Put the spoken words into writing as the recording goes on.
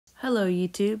Hello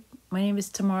YouTube, my name is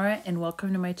Tamara and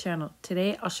welcome to my channel.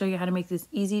 Today I'll show you how to make this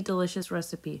easy, delicious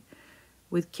recipe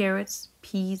with carrots,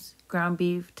 peas, ground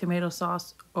beef, tomato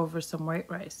sauce over some white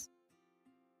rice.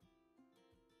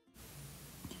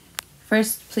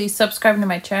 First, please subscribe to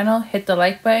my channel, hit the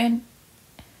like button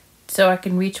so I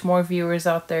can reach more viewers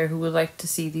out there who would like to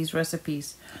see these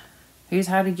recipes. Here's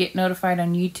how to get notified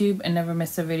on YouTube and never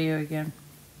miss a video again.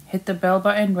 Hit the bell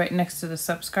button right next to the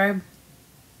subscribe,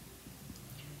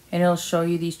 and it'll show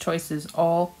you these choices,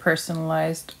 all,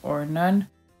 personalized, or none.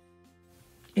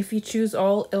 If you choose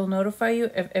all, it'll notify you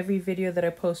of every video that I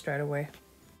post right away.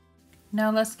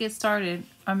 Now let's get started.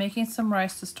 I'm making some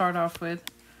rice to start off with.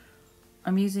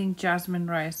 I'm using jasmine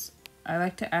rice. I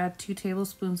like to add 2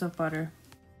 tablespoons of butter.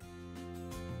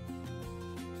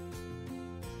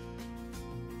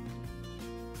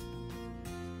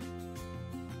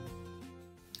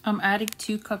 I'm adding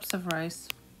 2 cups of rice.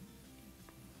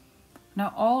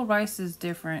 Now all rice is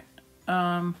different.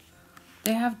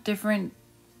 They have different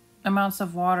amounts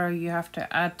of water you have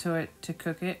to add to it to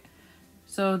cook it.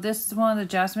 So this is one of the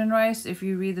jasmine rice. If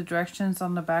you read the directions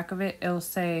on the back of it, it'll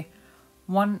say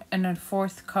 1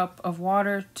 1/4 cup of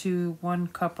water to 1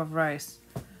 cup of rice.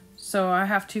 So I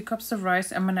have 2 cups of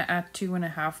rice. I'm gonna add 2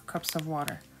 1/2 cups of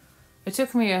water. It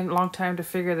took me a long time to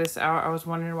figure this out. I was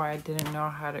wondering why I didn't know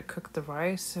how to cook the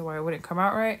rice, why it wouldn't come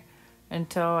out right,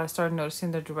 until I started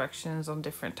noticing the directions on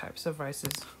different types of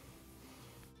rices.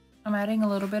 I'm adding a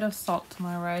little bit of salt to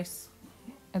my rice.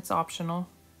 It's optional.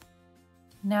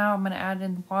 Now I'm going to add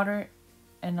in water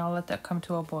and I'll let that come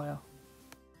to a boil.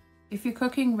 If you're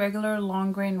cooking regular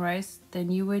long grain rice, then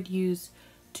you would use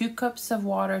 2 cups of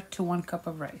water to 1 cup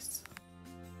of rice.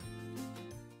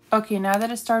 Okay, now that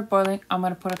it started boiling, I'm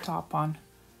going to put a top on.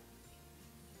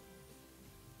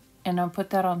 And I'll put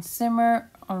that on simmer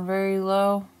on very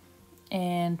low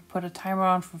and put a timer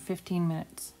on for 15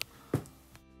 minutes.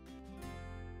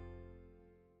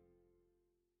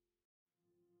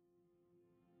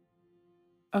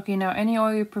 Okay, now any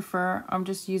oil you prefer, I'm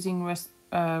just using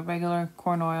regular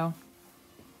corn oil.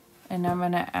 And I'm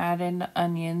going to add in the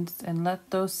onions and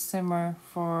let those simmer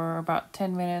for about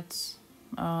 10 minutes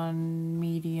on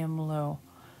medium low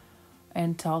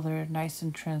until they're nice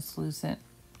and translucent.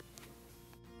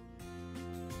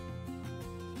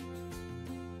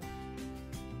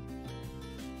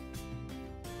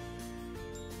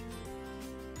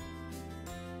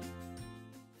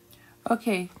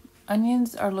 Okay,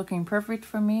 onions are looking perfect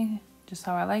for me, just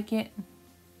how I like it.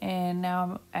 And now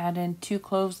I'm adding 2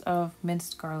 cloves of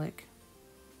minced garlic.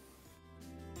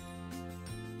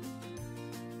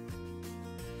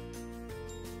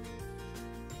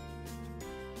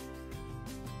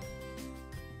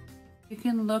 You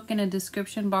can look in the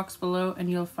description box below and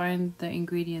you'll find the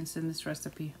ingredients in this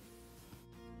recipe.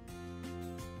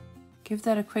 Give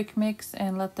that a quick mix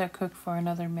and let that cook for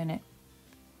another minute.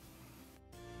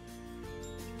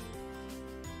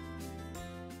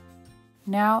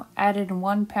 Now add in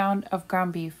 1 pound of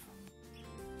ground beef.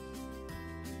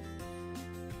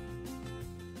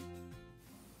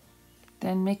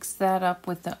 Then mix that up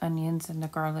with the onions and the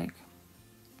garlic.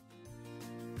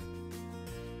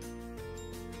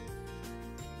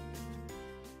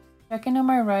 Checking on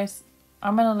my rice,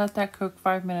 I'm going to let that cook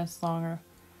 5 minutes longer.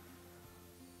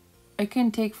 It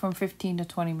can take from 15 to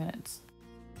 20 minutes.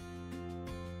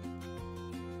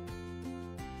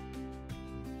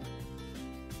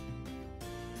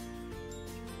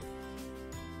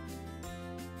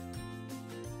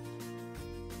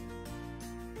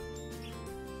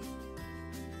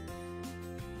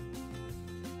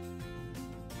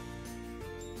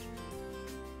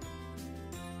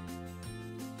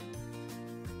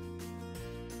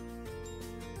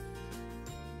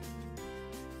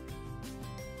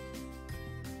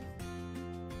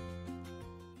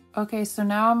 Okay, so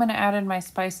now I'm going to add in my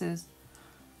spices.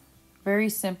 Very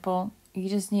simple. You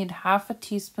just need 1/2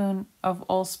 teaspoon of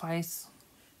allspice.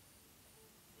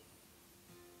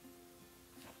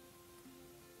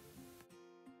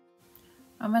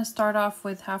 I'm going to start off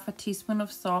with 1/2 teaspoon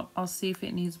of salt. I'll see if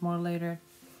it needs more later.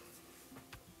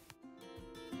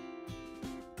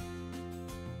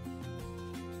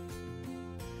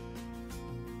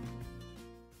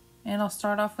 And I'll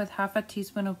start off with 1/2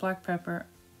 teaspoon of black pepper.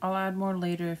 I'll add more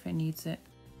later if it needs it.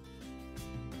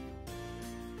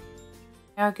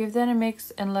 Now give that a mix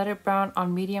and let it brown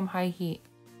on medium-high heat.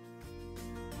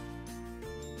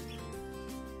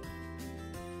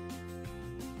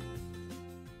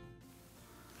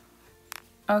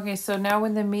 Okay, so now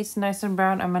when the meat's nice and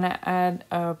brown, I'm gonna add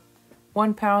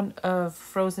 1 pound of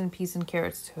frozen peas and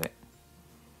carrots to it.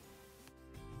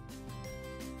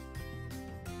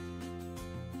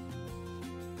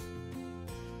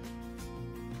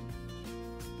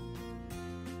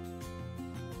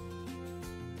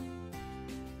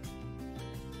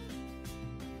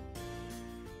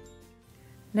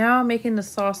 Now I'm making the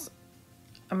sauce.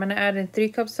 I'm going to add in 3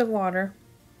 cups of water.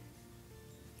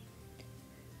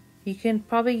 You can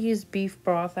probably use beef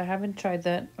broth. I haven't tried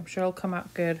that. I'm sure it'll come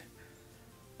out good.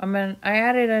 I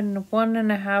added in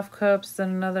 1.5 cups, then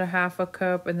another 1/2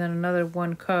 cup, and then another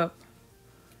 1 cup.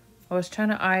 I was trying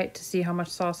to eye it to see how much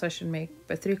sauce I should make,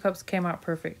 but 3 cups came out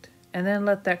perfect. And then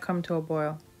let that come to a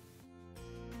boil.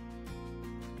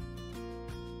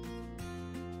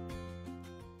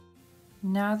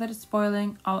 Now that it's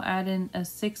boiling, I'll add in a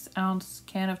 6-ounce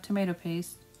can of tomato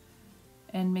paste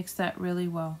and mix that really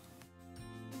well.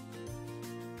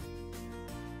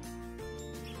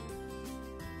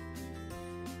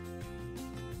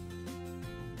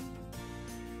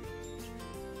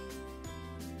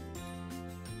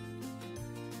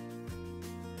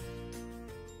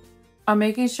 I'm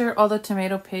making sure all the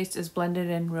tomato paste is blended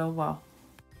in real well.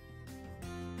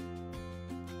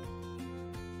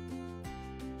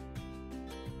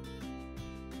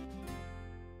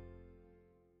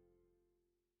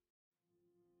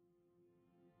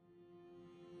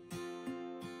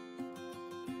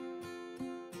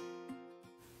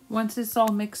 Once it's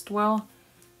all mixed well,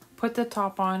 put the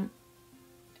top on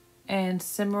and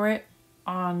simmer it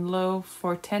on low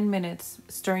for 10 minutes,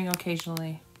 stirring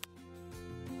occasionally.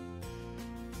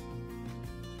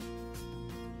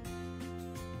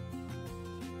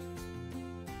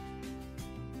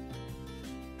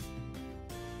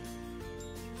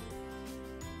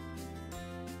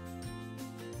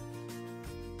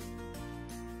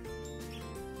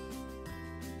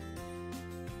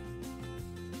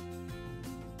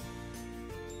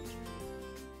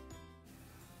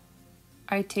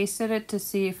 I tasted it to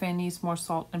see if it needs more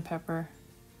salt and pepper.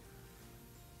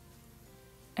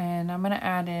 And I'm going to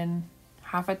add in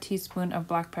 1/2 teaspoon of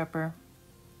black pepper.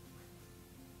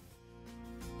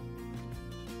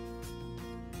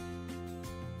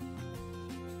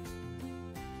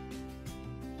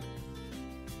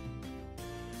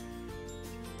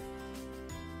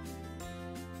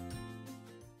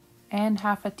 And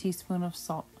 1/2 teaspoon of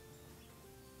salt.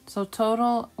 So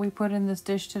total we put in this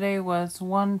dish today was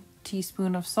 1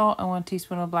 teaspoon of salt and 1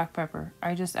 teaspoon of black pepper.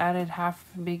 I just added half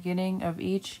beginning of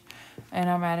each, and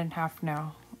I'm adding half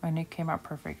now, and it came out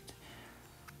perfect.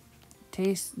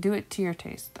 Do it to your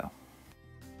taste though.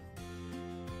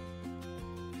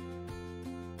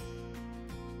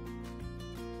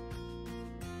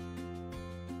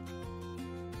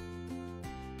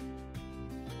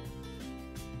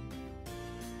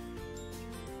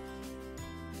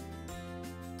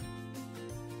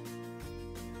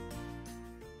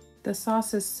 The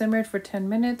sauce is simmered for 10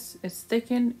 minutes, it's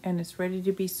thickened, and it's ready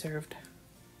to be served.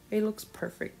 It looks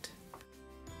perfect.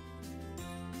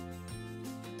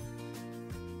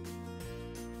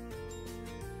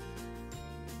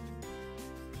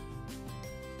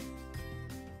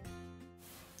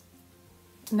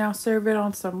 Now serve it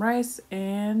on some rice,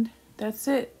 and that's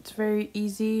it. It's a very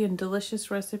easy and delicious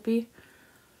recipe.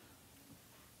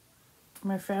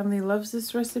 My family loves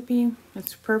this recipe.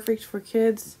 It's perfect for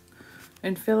kids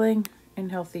and filling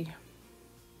and healthy.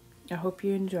 I hope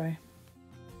you enjoy.